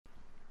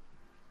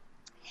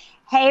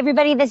Hey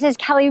everybody, this is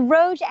Kelly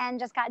Roach and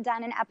just got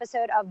done an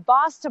episode of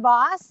Boss to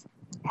Boss.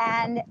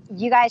 And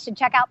you guys should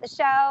check out the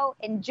show,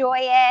 enjoy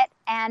it.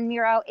 And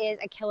Miro is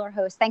a killer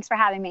host. Thanks for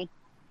having me.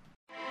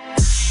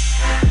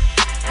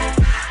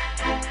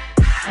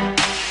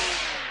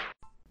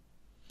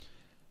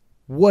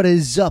 What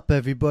is up,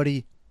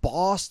 everybody?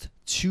 Boss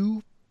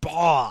to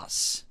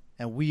Boss.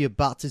 And we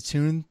about to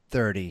tune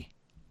 30.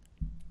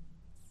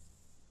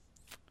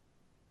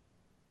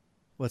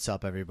 What's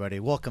up, everybody?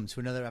 Welcome to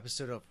another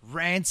episode of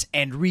Rants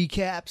and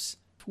Recaps.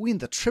 We in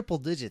the triple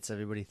digits,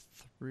 everybody.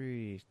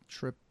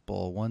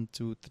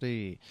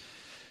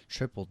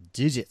 Triple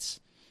digits.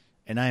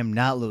 And I am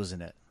not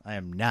losing it. I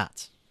am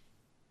not.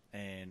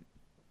 And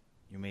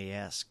you may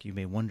ask, you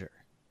may wonder,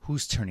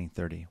 who's turning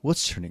 30?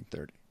 What's turning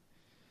 30?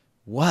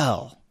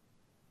 Well,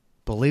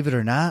 believe it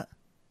or not,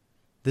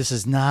 this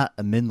is not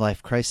a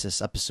midlife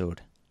crisis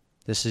episode.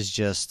 This is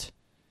just,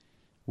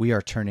 we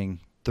are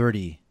turning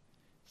 30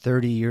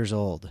 years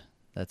old.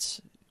 That's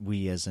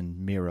we as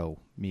in Miro,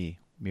 we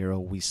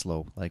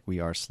slow, like we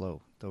are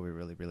slow, though we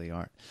really, really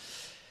aren't.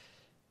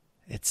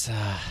 It's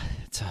a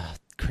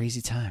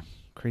crazy time.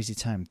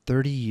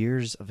 30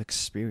 years of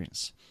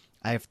experience.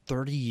 I have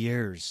 30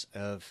 years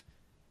of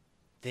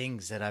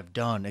things that I've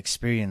done,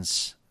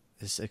 experiences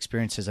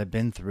I've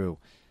been through.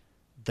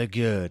 The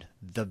good,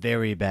 the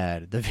very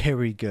bad, the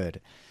very good,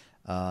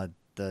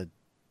 the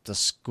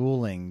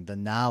schooling, the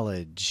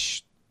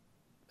knowledge.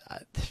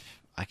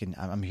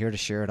 I'm here to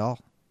share it all.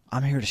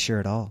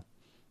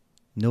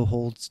 No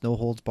holds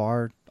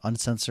barred,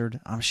 uncensored.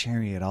 I'm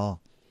sharing it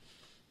all.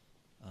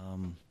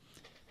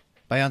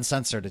 By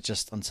uncensored, it's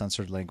just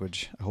uncensored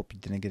language. I hope you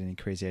didn't get any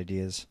crazy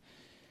ideas,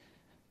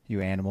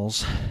 you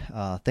animals.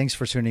 Thanks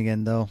for tuning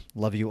in, though.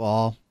 Love you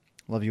all.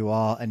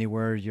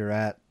 Anywhere you're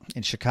at,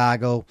 in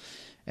Chicago,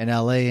 in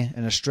LA,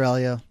 in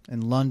Australia,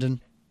 in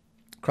London,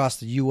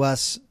 across the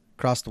U.S.,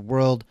 across the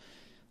world.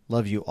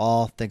 Love you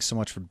all. Thanks so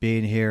much for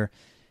being here.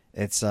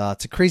 It's a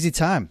crazy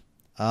time.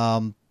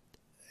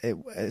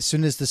 As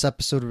soon as this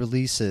episode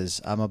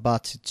releases, I'm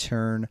about to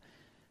turn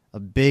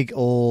I'm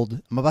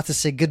about to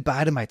say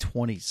goodbye to my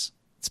 20s.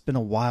 It's been a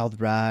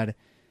wild ride.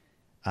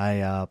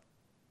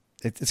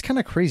 It's kind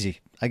of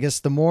crazy. I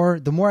guess the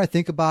more I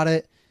think about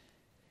it,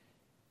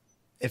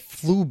 it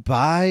flew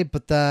by,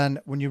 but then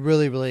when you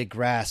really, really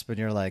grasp and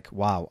you're like,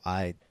 wow,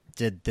 I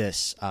did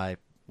this. I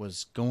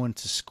was going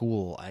to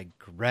school. I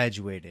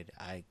graduated.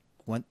 I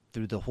went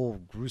through the whole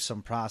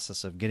gruesome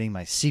process of getting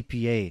my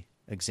CPA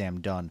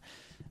exam done.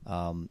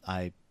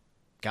 I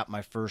got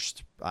my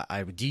first,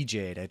 I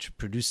DJ'd, I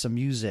produced some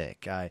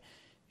music. I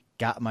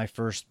got my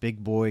first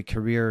big boy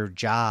career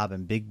job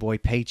and big boy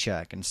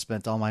paycheck and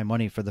spent all my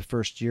money for the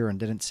first year and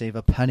didn't save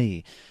a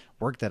penny.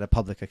 Worked at a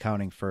public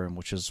accounting firm,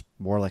 which is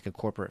more like a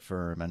corporate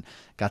firm, and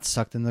got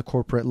sucked into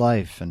corporate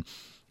life and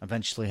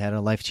eventually had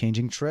a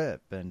life-changing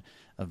trip and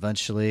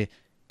eventually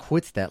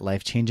quit that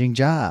life-changing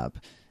job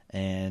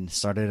and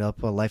started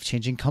up a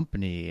life-changing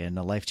company and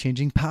a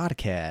life-changing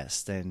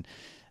podcast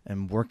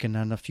and working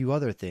on a few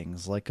other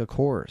things like a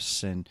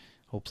course and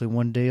hopefully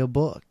one day a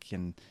book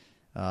and,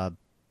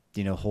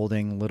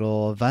 holding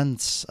little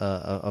events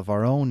of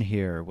our own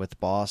here with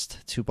Boss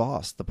to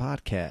Boss, the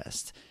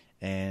podcast.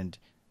 And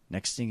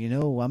next thing you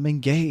know, I'm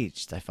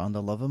engaged. I found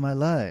the love of my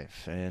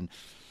life and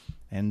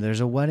there's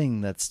a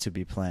wedding that's to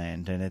be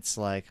planned. And it's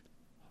like,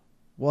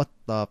 what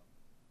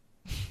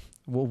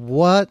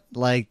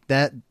like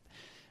that?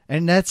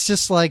 And that's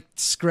just like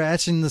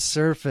scratching the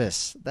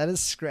surface. That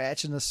is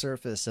scratching the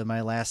surface of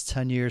my last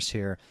 10 years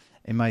here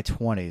in my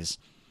 20s.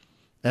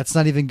 That's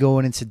not even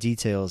going into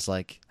details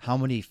like how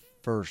many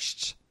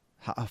firsts.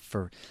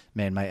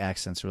 Man, my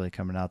accent's really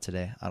coming out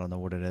today. I don't know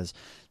what it is.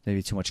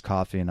 Maybe too much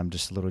coffee and I'm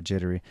just a little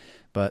jittery.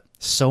 But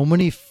so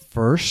many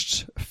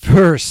firsts.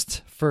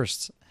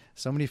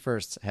 So many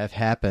firsts have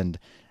happened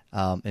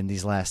in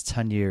these last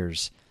 10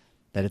 years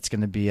that it's going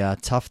to be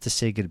tough to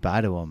say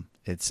goodbye to them.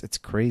 It's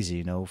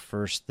crazy,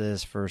 first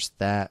this, first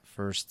that,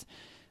 first,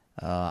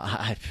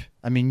 I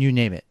mean, you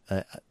name it.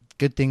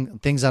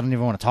 Things I don't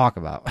even want to talk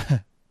about.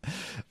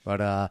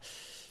 But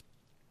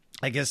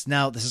I guess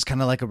now this is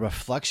kind of like a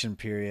reflection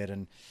period,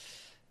 and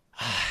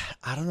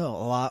I don't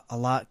know, a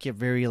lot get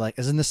very like,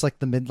 isn't this like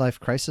the midlife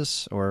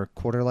crisis or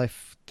quarter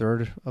life,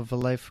 third of a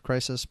life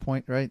crisis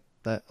point, right?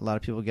 That a lot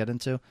of people get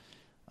into.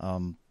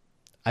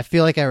 I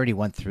feel like I already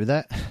went through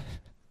that.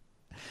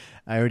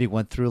 I already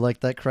went through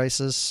like that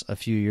crisis a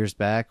few years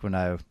back when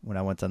I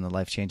went on the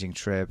life-changing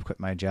trip, quit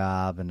my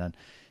job, and then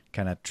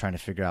kind of trying to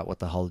figure out what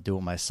the hell to do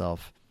with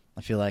myself.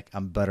 I feel like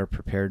I'm better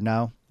prepared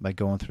now by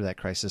going through that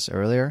crisis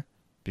earlier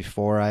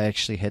before I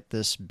actually hit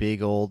this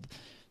big old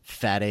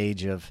fat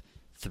age of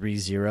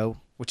 30,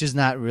 which is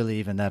not really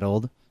even that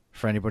old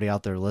for anybody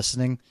out there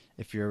listening.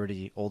 If you're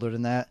already older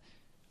than that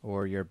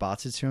or you're about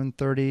to turn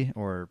 30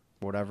 or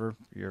whatever,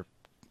 you're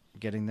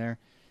getting there.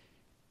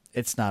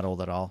 It's not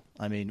old at all.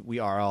 I mean, we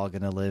are all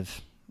going to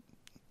live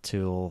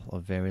till a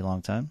very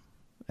long time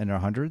in our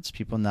hundreds.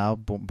 People now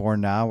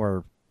born now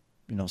are,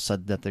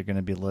 said that they're going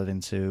to be living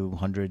to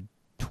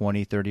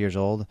 120, 30 years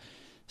old.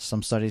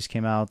 Some studies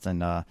came out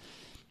and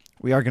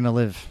we are going to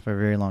live for a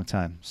very long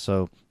time.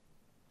 So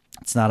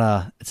it's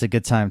a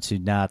good time to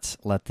not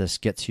let this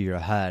get to your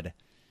head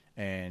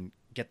and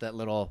get that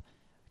little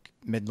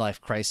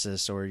midlife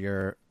crisis or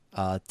your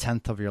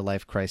 10th of your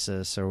life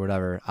crisis or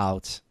whatever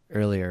out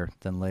earlier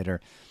than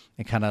later,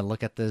 and kind of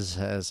look at this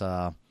as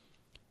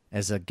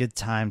a good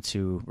time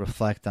to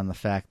reflect on the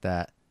fact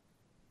that,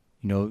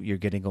 you know, you're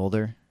getting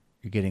older,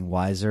 you're getting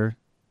wiser,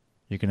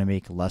 you're going to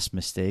make less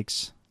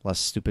mistakes, less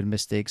stupid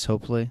mistakes,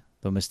 hopefully.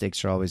 Though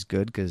mistakes are always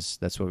good because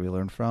that's what we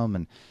learn from,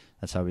 and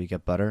that's how we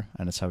get better,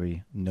 and that's how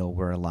we know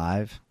we're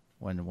alive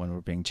when we're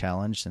being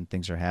challenged and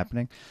things are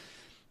happening.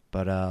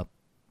 But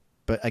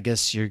I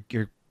guess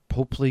you're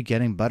hopefully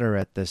getting better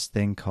at this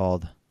thing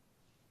called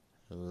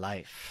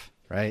life,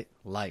 right?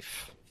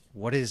 Life.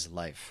 What is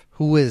life?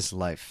 Who is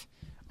life?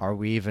 Are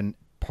we even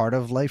part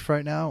of life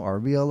right now? Are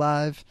we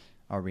alive?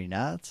 Are we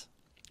not?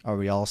 Are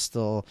we all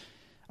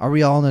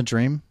in a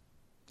dream?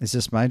 Is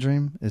this my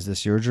dream? Is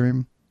this your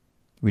dream?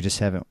 We just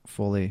haven't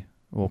fully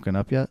woken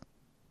up yet.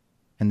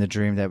 And the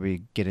dream that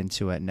we get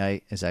into at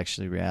night is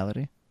actually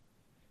reality.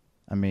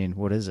 I mean,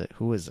 what is it?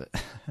 Who is it?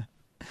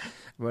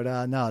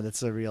 But no,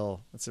 that's a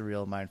real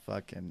mind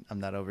fuck, and I'm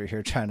not over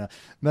here trying to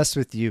mess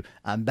with you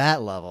on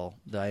that level.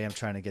 Though I am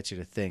trying to get you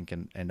to think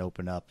and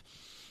open up.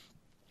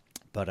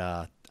 But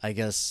I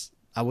guess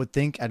I would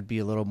think I'd be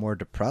a little more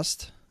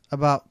depressed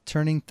about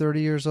turning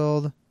 30 years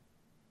old.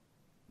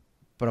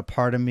 But a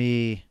part of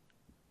me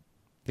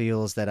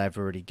feels that I've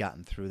already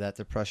gotten through that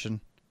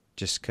depression,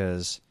 just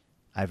because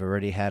I've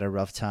already had a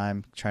rough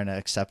time trying to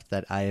accept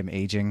that I am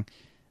aging.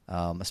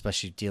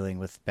 Especially dealing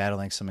with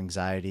battling some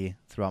anxiety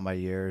throughout my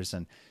years,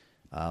 and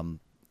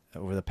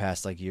over the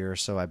past year or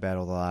so, I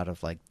battled a lot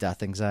of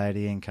death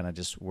anxiety and kind of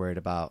just worried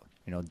about,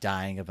 you know,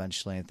 dying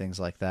eventually and things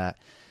like that.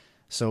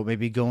 So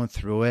maybe going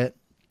through it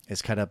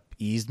has kind of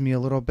eased me a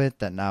little bit.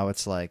 That now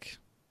it's like,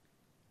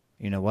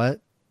 you know what?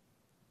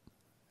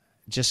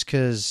 Just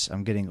because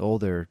I'm getting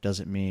older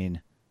doesn't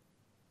mean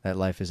that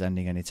life is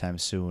ending anytime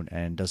soon,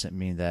 and doesn't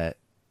mean that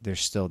there's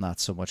still not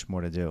so much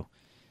more to do.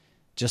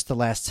 Just the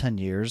last 10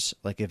 years,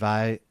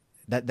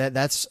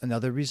 that's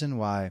another reason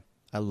why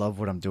I love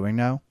what I'm doing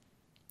now,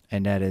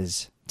 and that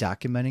is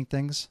documenting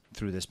things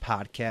through this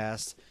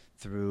podcast,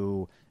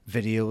 through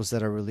videos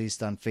that are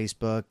released on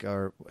Facebook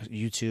or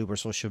YouTube or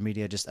social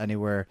media, just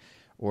anywhere,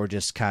 or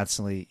just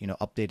constantly, you know,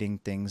 updating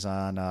things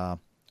on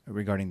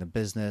regarding the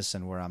business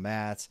and where I'm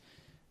at,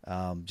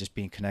 just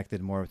being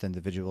connected more with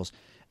individuals.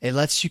 It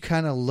lets you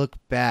kind of look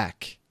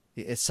back.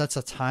 It sets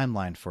a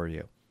timeline for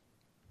you.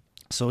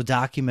 So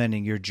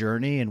documenting your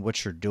journey and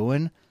what you're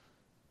doing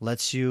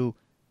lets you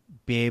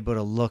be able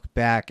to look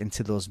back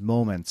into those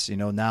moments. You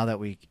know, now that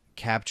we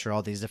capture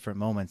all these different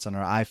moments on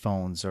our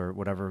iPhones or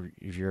whatever,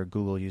 if you're a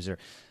Google user,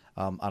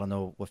 I don't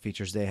know what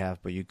features they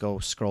have, but you go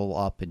scroll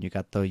up and you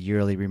got the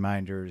yearly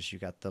reminders, you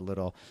got the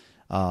little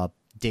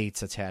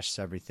dates attached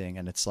to everything.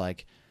 And it's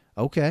like,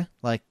 okay,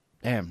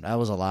 damn, that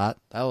was a lot.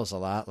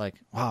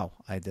 Wow,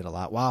 I did a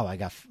lot. Wow,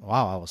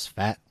 I was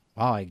fat.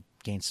 Wow, I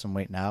gained some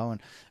weight now,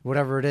 and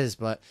whatever it is.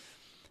 But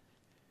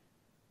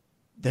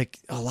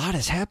a lot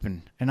has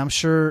happened, and I'm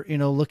sure, you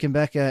know, looking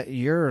back at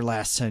your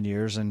last 10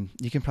 years, and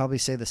you can probably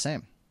say the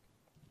same.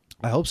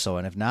 I hope so.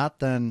 And if not,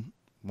 then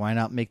why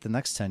not make the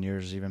next 10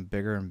 years even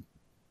bigger and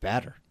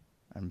badder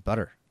and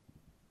better?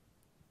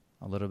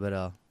 A little bit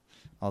of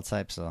all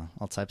types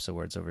of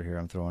words over here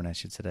I'm throwing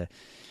at you today.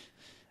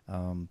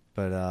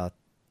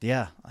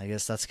 Yeah, I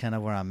guess that's kind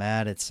of where I'm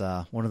at. It's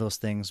one of those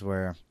things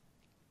where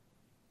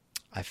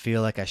I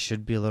feel like I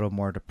should be a little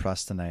more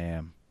depressed than I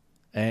am.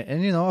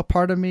 And you know, a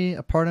part of me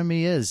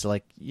is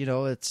you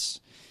know,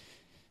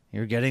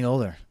 you're getting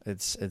older.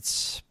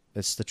 It's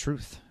the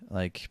truth.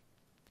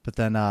 But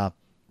then,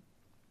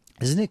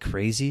 isn't it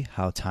crazy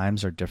how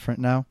times are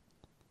different now?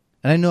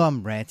 And I know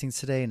I'm ranting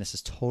today, and this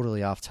is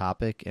totally off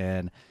topic,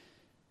 and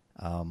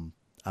I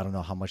don't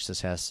know how much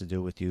this has to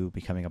do with you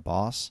becoming a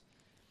boss,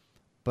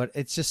 but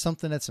it's just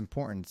something that's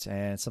important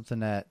and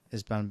something that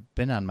has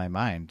been on my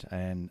mind,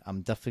 and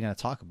I'm definitely going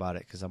to talk about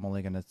it because I'm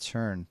only going to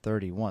turn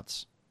 30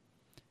 once.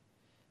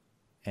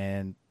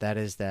 And that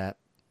is that,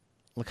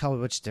 look how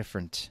much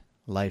different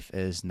life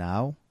is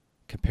now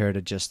compared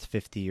to just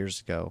 50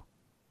 years ago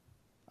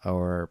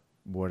or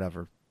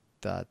whatever,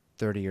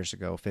 30 years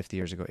ago, 50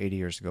 years ago, 80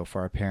 years ago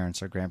for our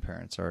parents, our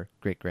grandparents, our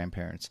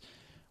great-grandparents.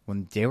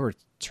 When they were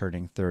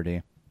turning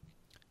 30,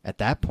 at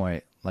that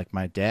point, like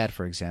my dad,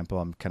 for example,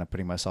 I'm kind of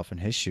putting myself in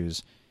his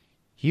shoes.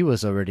 He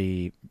was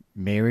already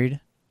married.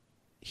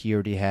 He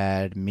already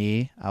had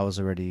me. I was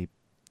already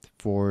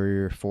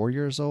 4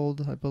 years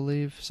old, I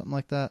believe, something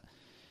like that.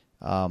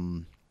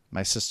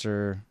 My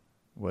sister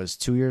was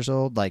 2 years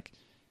old.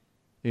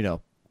 You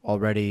know,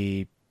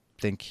 already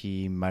think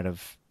he might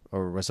have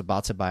or was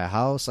about to buy a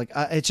house.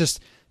 It's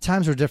just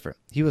times were different.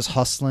 He was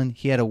hustling.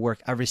 He had to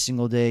work every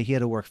single day. He had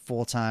to work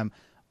full time,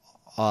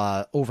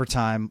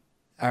 overtime,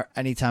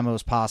 anytime it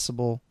was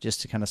possible,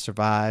 just to kind of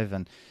survive.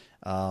 And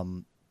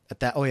at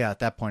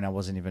that point, I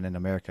wasn't even in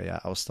America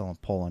yet. I was still in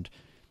Poland.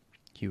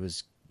 He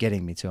was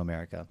getting me to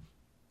America.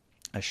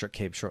 I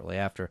came shortly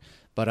after,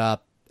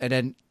 but and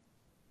then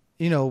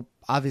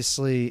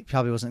obviously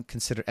probably wasn't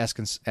considered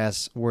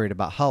as worried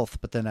about health.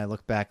 But then I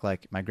look back,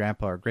 like my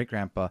grandpa or great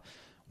grandpa,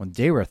 when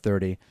they were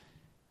 30,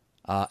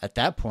 at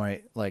that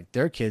point, like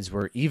their kids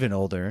were even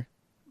older.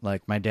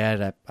 Like my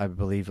dad, I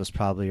believe, was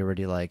probably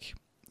already like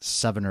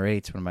 7 or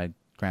 8 when my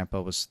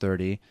grandpa was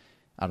 30.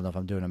 I don't know if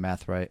I'm doing the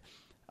math right.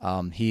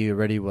 He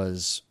already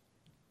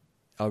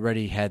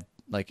had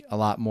like a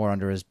lot more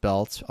under his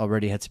belt,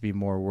 already had to be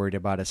more worried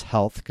about his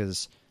health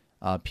because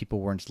people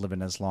weren't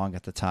living as long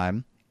at the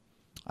time.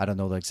 I don't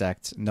know the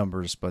exact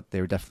numbers, but they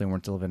definitely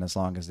weren't living as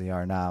long as they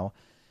are now.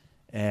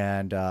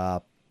 And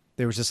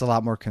there was just a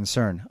lot more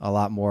concern, a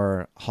lot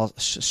more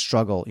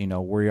struggle.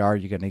 Where are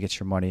you going to get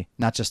your money?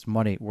 Not just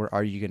money, where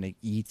are you going to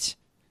eat?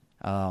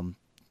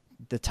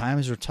 The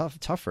times were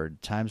tougher.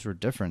 Times were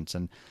different.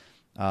 And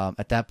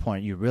at that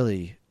point, you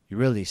really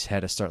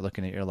had to start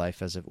looking at your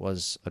life as it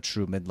was a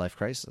true midlife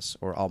crisis,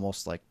 or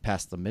almost like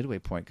past the midway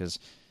point, because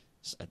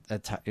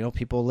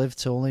people live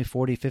to only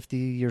 40, 50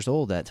 years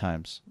old at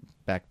times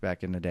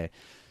back in the day.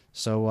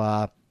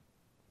 So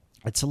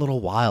it's a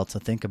little wild to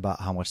think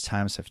about how much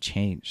times have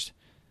changed.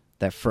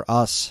 That for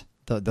us,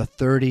 the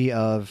 30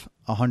 of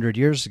 100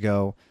 years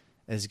ago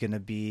is going to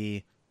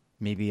be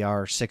maybe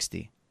our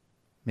 60,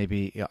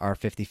 maybe our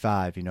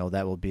 55.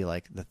 That will be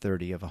like the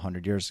 30 of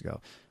 100 years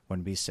ago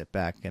when we sit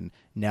back. And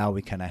now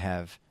we kind of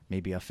have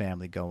maybe a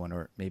family going,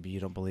 or maybe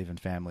you don't believe in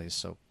families.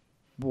 So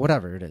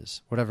whatever it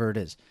is.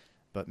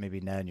 But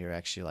maybe then you're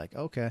actually like,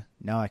 okay,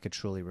 now I could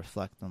truly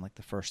reflect on like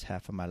the first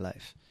half of my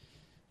life.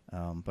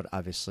 But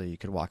obviously you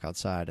could walk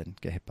outside and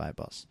get hit by a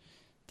bus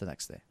the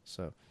next day.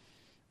 So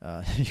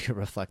you can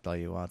reflect all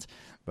you want,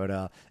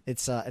 but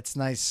it's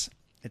nice.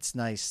 It's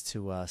nice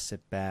to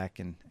sit back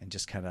and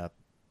just kind of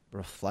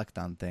reflect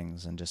on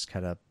things and just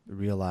kind of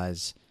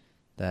realize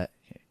that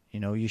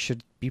you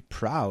should be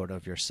proud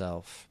of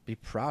yourself, be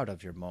proud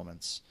of your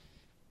moments.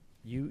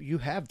 You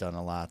have done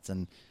a lot,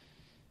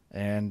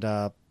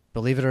 and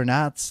believe it or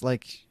not,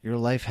 like your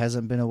life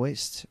hasn't been a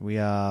waste.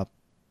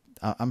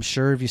 I'm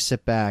sure if you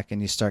sit back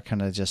and you start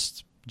kind of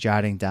just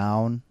jotting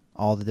down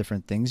all the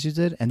different things you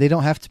did, and they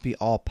don't have to be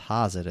all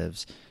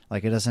positives.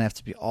 Like it doesn't have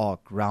to be all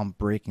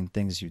groundbreaking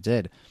things you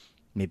did.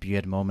 Maybe you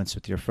had moments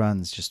with your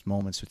friends, just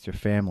moments with your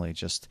family,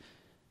 just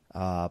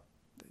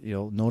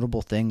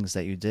notable things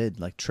that you did,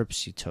 like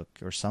trips you took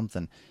or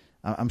something.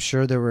 I'm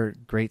sure there were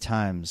great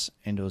times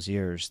in those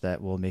years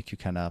that will make you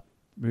kind of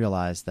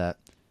realize that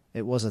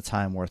it was a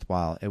time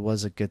worthwhile. It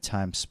was a good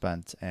time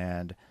spent.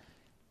 And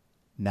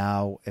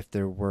now if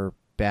there were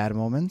bad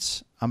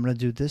moments, I'm going to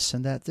do this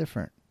and that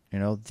different.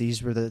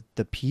 These were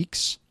the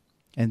peaks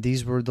and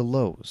these were the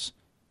lows.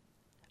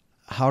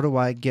 How do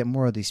I get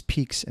more of these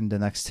peaks in the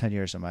next 10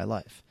 years of my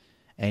life?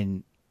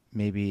 And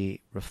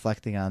maybe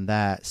reflecting on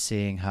that,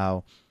 seeing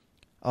how,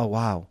 oh,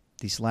 wow,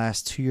 these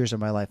last 2 years of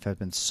my life have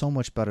been so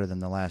much better than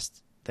the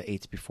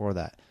 8 before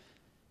that.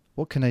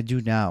 What can I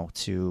do now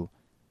to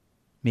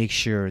make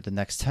sure the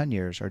next 10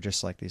 years are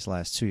just like these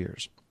last 2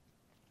 years?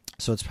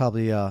 So it's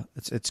probably,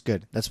 it's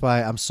good. That's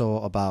why I'm so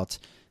about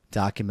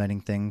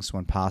documenting things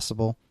when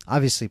possible.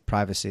 Obviously,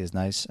 privacy is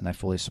nice, and I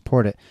fully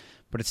support it,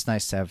 but it's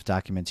nice to have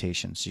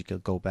documentation so you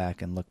could go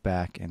back and look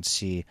back and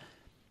see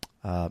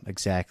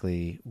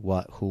exactly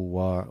what, who,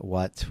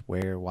 what,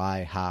 where,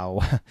 why,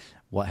 how,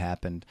 what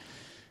happened.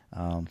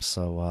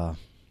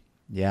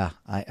 Yeah,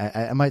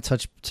 I might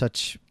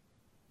touch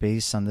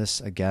base on this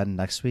again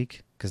next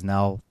week, because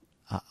now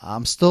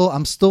I'm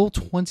still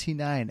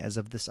 29 as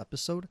of this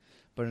episode,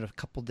 but in a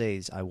couple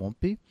days I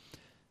won't be.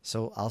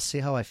 So I'll see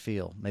how I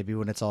feel. Maybe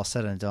when it's all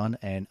said and done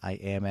and I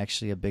am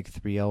actually a big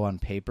 3-0 on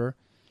paper,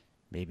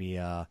 maybe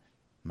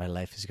my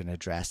life is going to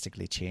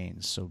drastically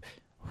change. So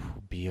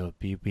be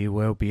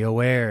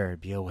aware.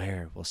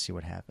 We'll see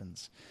what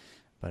happens.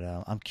 But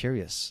I'm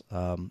curious,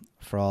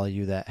 for all of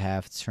you that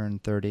have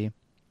turned 30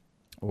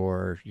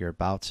 or you're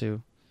about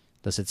to,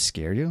 does it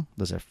scare you?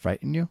 Does it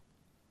frighten you?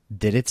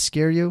 Did it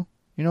scare you?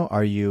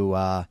 Are you,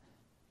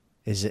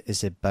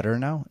 is it better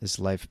now? Is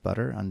life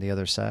better on the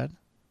other side?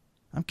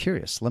 I'm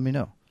curious. Let me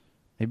know.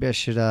 Maybe I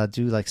should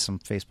do like some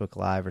Facebook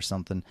Live or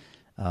something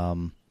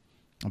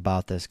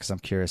about this, because I'm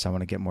curious. I want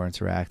to get more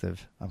interactive.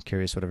 I'm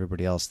curious what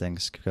everybody else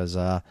thinks, because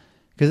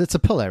it's a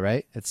pillar,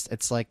 right?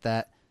 It's like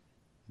that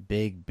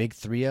big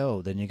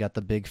 3-0. Then you got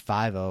the big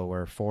 5-0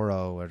 or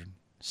 4-0 or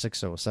 6-0,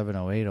 7-0,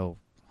 8-0,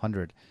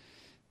 100.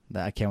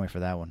 I can't wait for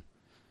that one.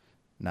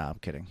 No, I'm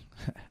kidding.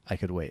 I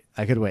could wait.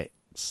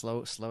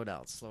 Slow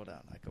down.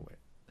 I could wait.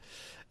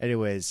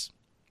 Anyways,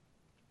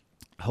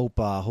 hope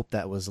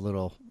that was a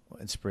little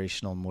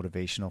inspirational and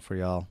motivational for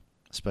y'all,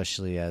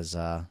 especially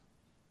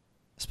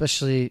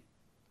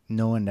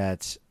knowing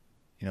that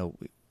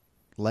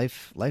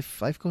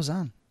life goes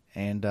on,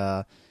 and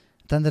at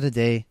the end of the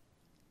day,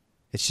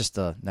 it's just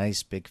a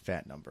nice big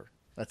fat number.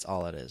 That's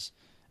all it is.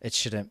 It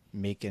shouldn't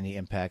make any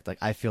impact. Like,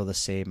 I feel the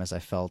same as I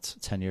felt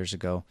 10 years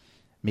ago.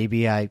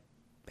 Maybe I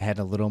had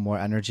a little more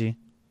energy,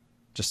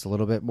 just a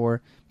little bit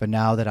more, but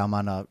now that I'm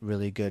on a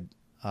really good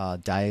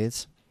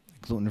diet,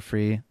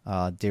 gluten-free,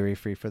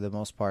 dairy-free for the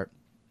most part,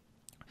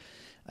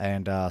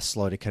 and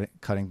slowly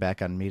cutting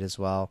back on meat as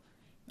well,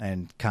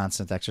 and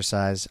constant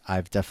exercise,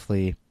 I've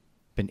definitely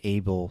been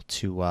able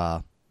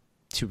to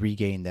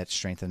regain that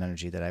strength and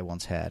energy that I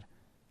once had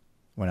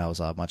when I was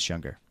much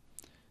younger.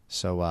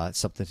 So it's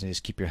something to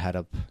just keep your head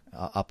up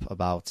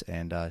about,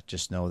 and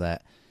just know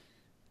that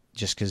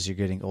just because you're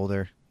getting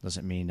older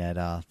doesn't mean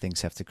that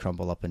things have to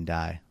crumble up and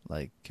die.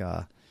 Like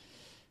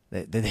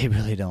they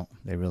really don't.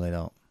 They really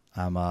don't.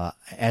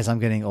 As I'm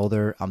getting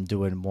older, I'm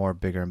doing more,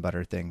 bigger, and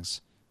better things.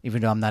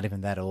 Even though I'm not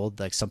even that old,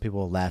 like some people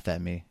will laugh at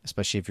me,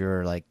 especially if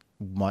you're like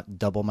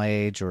double my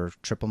age or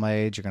triple my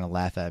age. You're gonna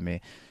laugh at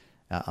me.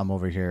 I'm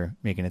over here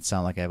making it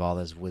sound like I have all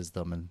this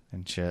wisdom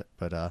and shit,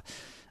 but I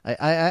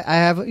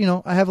have,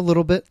 I have a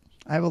little bit.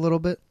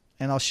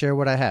 And I'll share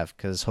what I have,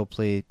 because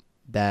hopefully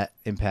that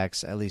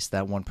impacts at least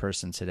that one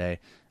person today,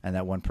 and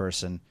that one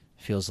person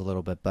feels a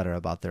little bit better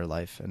about their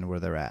life and where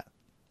they're at.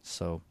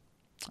 So,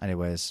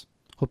 anyways,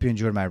 hope you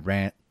enjoyed my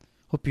rant.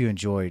 Hope you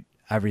enjoyed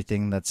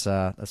everything that's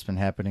been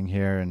happening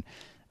here, and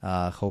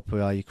hope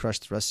you crush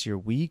the rest of your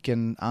week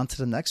and on to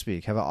the next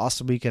week. Have an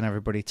awesome weekend,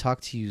 everybody.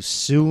 Talk to you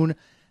soon.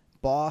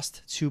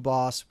 Boss to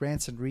Boss,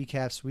 rants and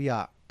recaps. We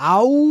are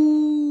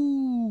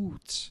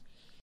out.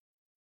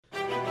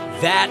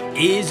 That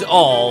is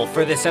all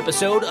for this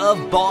episode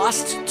of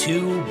Boss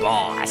to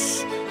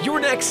Boss.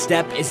 Your next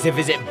step is to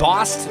visit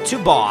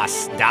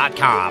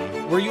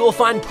bosstoboss.com, where you will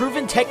find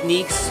proven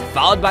techniques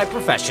followed by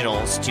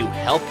professionals to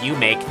help you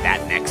make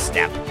that next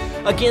step.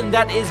 Again,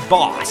 that is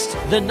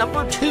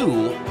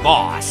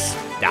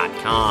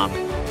boss2boss.com.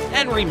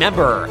 And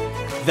remember,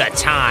 the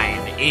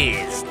time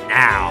is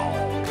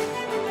now.